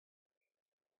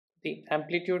the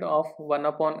amplitude of 1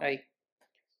 upon I.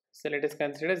 So let us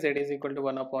consider Z is equal to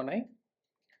 1 upon I.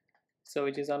 So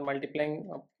which is on multiplying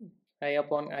I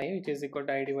upon I, which is equal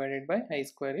to I divided by I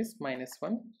square is minus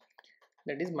 1,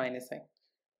 that is minus I.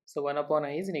 So 1 upon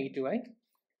I is negative I.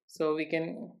 So we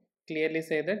can clearly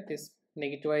say that this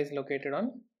negative I is located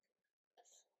on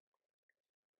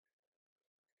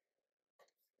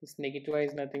this. Negative I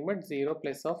is nothing but 0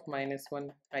 plus of minus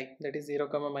 1 I, that is 0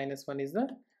 comma minus 1 is the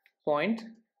point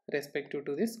respective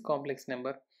to this complex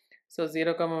number. So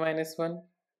 0 comma minus 1,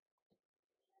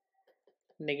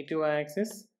 negative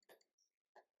y-axis.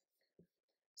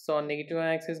 So on negative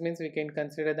y-axis means we can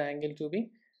consider the angle to be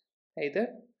either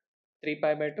 3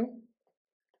 pi by 2,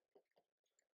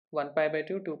 1 pi by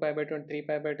 2, 2 pi by 2 and 3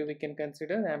 pi by 2 we can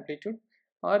consider the amplitude,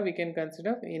 or we can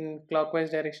consider in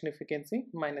clockwise direction if we can see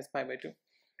minus pi by 2.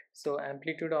 So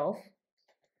amplitude of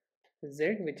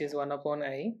Z, which is 1 upon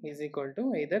I, is equal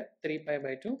to either 3 pi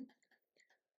by 2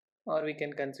 or we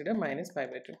can consider minus pi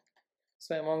by 2.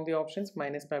 So among the options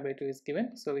minus pi by 2 is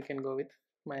given, so we can go with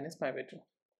minus pi by 2.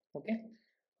 Okay,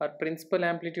 or principal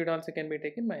amplitude also can be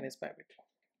taken minus pi by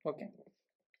 2. Okay,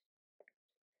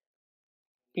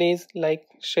 please like,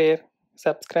 share,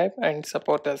 subscribe and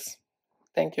support us.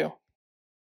 Thank you.